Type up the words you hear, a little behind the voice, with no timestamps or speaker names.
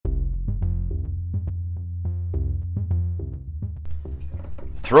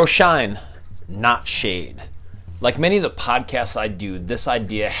Throw shine, not shade. Like many of the podcasts I do, this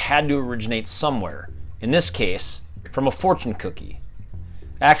idea had to originate somewhere. In this case, from a fortune cookie.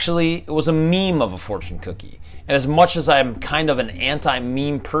 Actually, it was a meme of a fortune cookie. And as much as I'm kind of an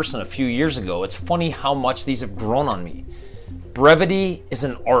anti-meme person a few years ago, it's funny how much these have grown on me. Brevity is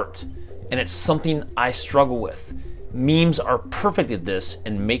an art, and it's something I struggle with. Memes are perfect at this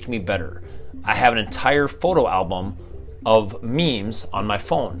and make me better. I have an entire photo album of memes on my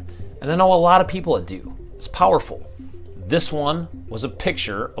phone, and I know a lot of people that do. It's powerful. This one was a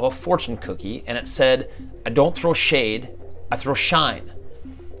picture of a fortune cookie, and it said, "I don't throw shade, I throw shine."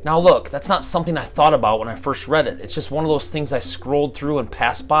 Now look, that's not something I thought about when I first read it. It's just one of those things I scrolled through and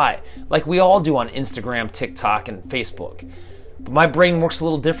passed by, like we all do on Instagram, TikTok, and Facebook. But my brain works a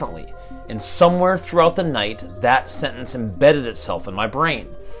little differently, and somewhere throughout the night, that sentence embedded itself in my brain.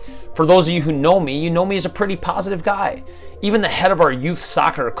 For those of you who know me, you know me as a pretty positive guy. Even the head of our youth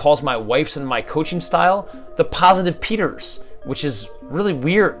soccer calls my wife's and my coaching style the positive Peters, which is really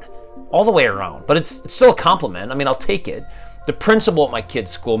weird all the way around, but it's still a compliment. I mean, I'll take it. The principal at my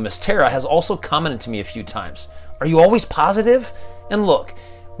kid's school, Miss Tara, has also commented to me a few times, "Are you always positive?" And look,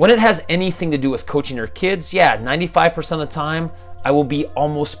 when it has anything to do with coaching your kids, yeah, 95% of the time, I will be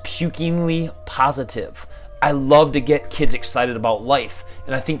almost pukingly positive. I love to get kids excited about life,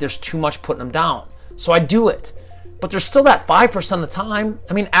 and I think there's too much putting them down. So I do it. But there's still that 5% of the time.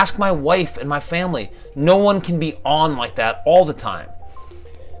 I mean, ask my wife and my family. No one can be on like that all the time.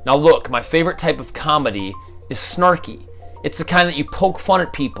 Now look, my favorite type of comedy is snarky. It's the kind that you poke fun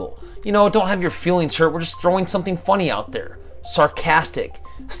at people. You know, don't have your feelings hurt. We're just throwing something funny out there. Sarcastic.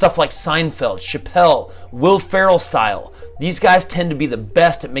 Stuff like Seinfeld, Chappelle, Will Ferrell style. These guys tend to be the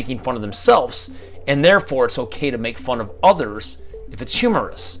best at making fun of themselves, and therefore it's okay to make fun of others if it's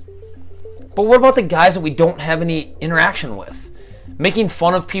humorous. But what about the guys that we don't have any interaction with? Making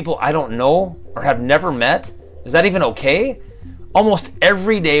fun of people I don't know or have never met? Is that even okay? Almost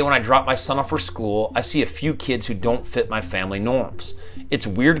every day when I drop my son off for school, I see a few kids who don't fit my family norms. It's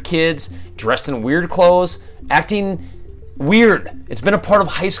weird kids, dressed in weird clothes, acting weird. It's been a part of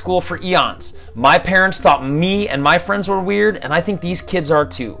high school for eons. My parents thought me and my friends were weird, and I think these kids are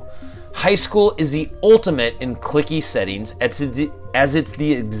too. High school is the ultimate in cliquey settings, as it's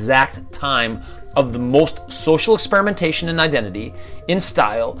the exact time of the most social experimentation in identity, in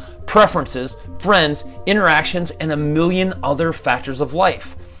style, preferences, friends, interactions, and a million other factors of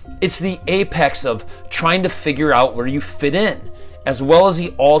life. It's the apex of trying to figure out where you fit in, as well as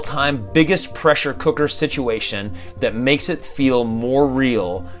the all-time biggest pressure cooker situation that makes it feel more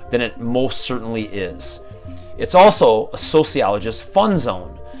real than it most certainly is. It's also a sociologist's fun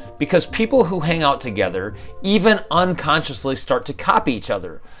zone, because people who hang out together even unconsciously start to copy each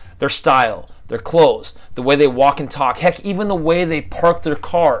other. Their style, their clothes, the way they walk and talk, heck, even the way they park their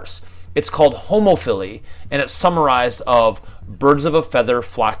cars. It's called homophily, and it's summarized of birds of a feather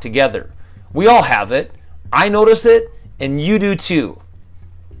flock together. We all have it. I notice it, and you do too.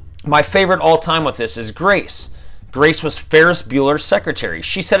 My favorite all time with this is Grace. Grace was Ferris Bueller's secretary.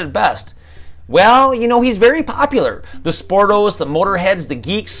 She said it best. "Well, you know, he's very popular. The sportos, the motorheads, the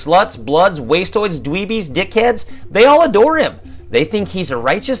geeks, sluts, bloods, wastoids, dweebies, dickheads, they all adore him. They think he's a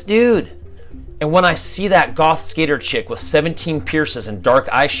righteous dude." And when I see that goth skater chick with 17 pierces and dark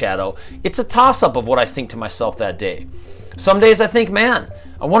eyeshadow, it's a toss-up of what I think to myself that day. Some days I think, man,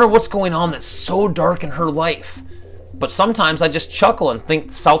 I wonder what's going on that's so dark in her life. But sometimes I just chuckle and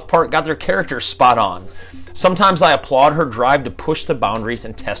think South Park got their characters spot on. Sometimes I applaud her drive to push the boundaries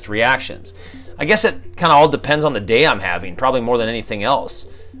and test reactions. I guess it kind of all depends on the day I'm having, probably more than anything else.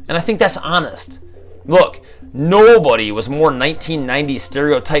 And I think that's honest. Look, nobody was more 1990s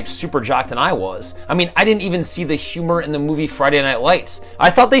stereotype super jock than I was. I mean, I didn't even see the humor in the movie Friday Night Lights. I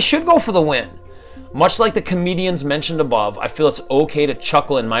thought they should go for the win. Much like the comedians mentioned above, I feel it's okay to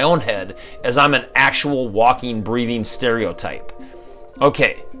chuckle in my own head as I'm an actual walking, breathing stereotype.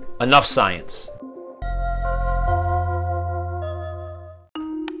 Okay, enough science.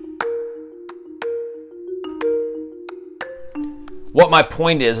 What my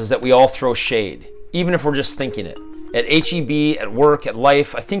point is that we all throw shade, even if we're just thinking it. At HEB, at work, at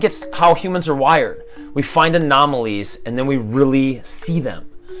life, I think it's how humans are wired. We find anomalies and then we really see them.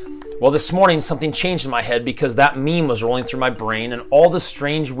 Well, this morning something changed in my head because that meme was rolling through my brain and all the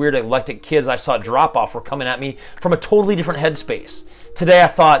strange, weird, eclectic kids I saw drop off were coming at me from a totally different headspace. Today I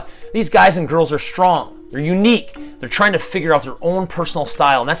thought, these guys and girls are strong. They're unique. They're trying to figure out their own personal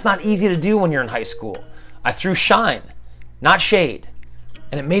style, and that's not easy to do when you're in high school. I threw shine, not shade,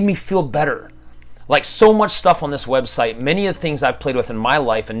 and it made me feel better. Like so much stuff on this website, many of the things I've played with in my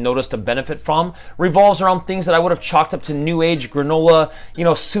life and noticed a benefit from revolves around things that I would have chalked up to new age granola,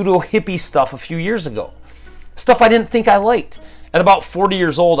 pseudo hippie stuff a few years ago. Stuff I didn't think I liked. At about 40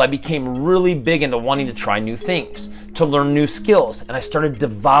 years old, I became really big into wanting to try new things, to learn new skills, and I started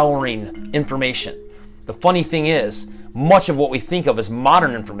devouring information. The funny thing is, much of what we think of as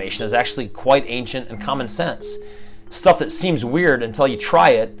modern information is actually quite ancient and common sense. Stuff that seems weird until you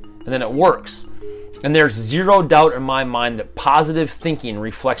try it, and then it works. And there's zero doubt in my mind that positive thinking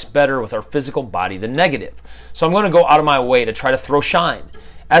reflects better with our physical body than negative. So I'm going to go out of my way to try to throw shine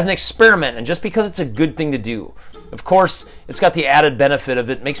as an experiment, and just because it's a good thing to do. Of course, it's got the added benefit of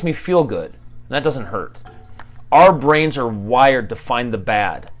it makes me feel good, and that doesn't hurt. Our brains are wired to find the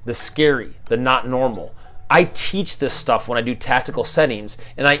bad, the scary, the not normal. I teach this stuff when I do tactical settings,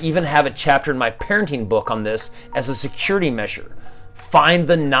 and I even have a chapter in my parenting book on this as a security measure. Find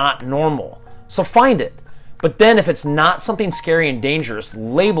the not normal. So find it. But then if it's not something scary and dangerous,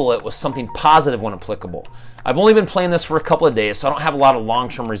 label it with something positive when applicable. I've only been playing this for a couple of days, so I don't have a lot of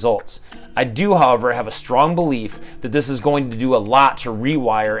long-term results. I do, however, have a strong belief that this is going to do a lot to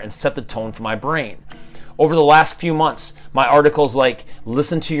rewire and set the tone for my brain. Over the last few months, my articles like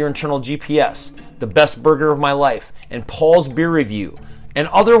Listen to Your Internal GPS, The Best Burger of My Life, and Paul's Beer Review, and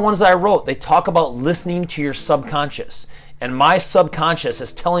other ones that I wrote, they talk about listening to your subconscious. And my subconscious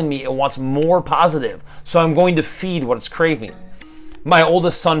is telling me it wants more positive, so I'm going to feed what it's craving. My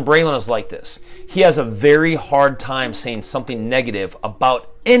oldest son, Braylon, is like this. He has a very hard time saying something negative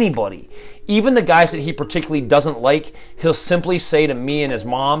about anybody. Even the guys that he particularly doesn't like, he'll simply say to me and his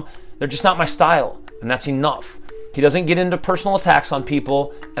mom, they're just not my style, and that's enough. He doesn't get into personal attacks on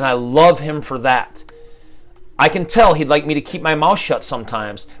people, and I love him for that. I can tell he'd like me to keep my mouth shut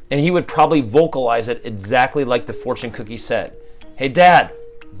sometimes, and he would probably vocalize it exactly like the fortune cookie said. Hey, Dad,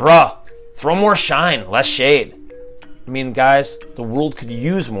 bruh, throw more shine, less shade. I mean, guys, the world could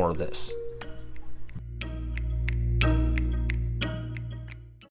use more of this.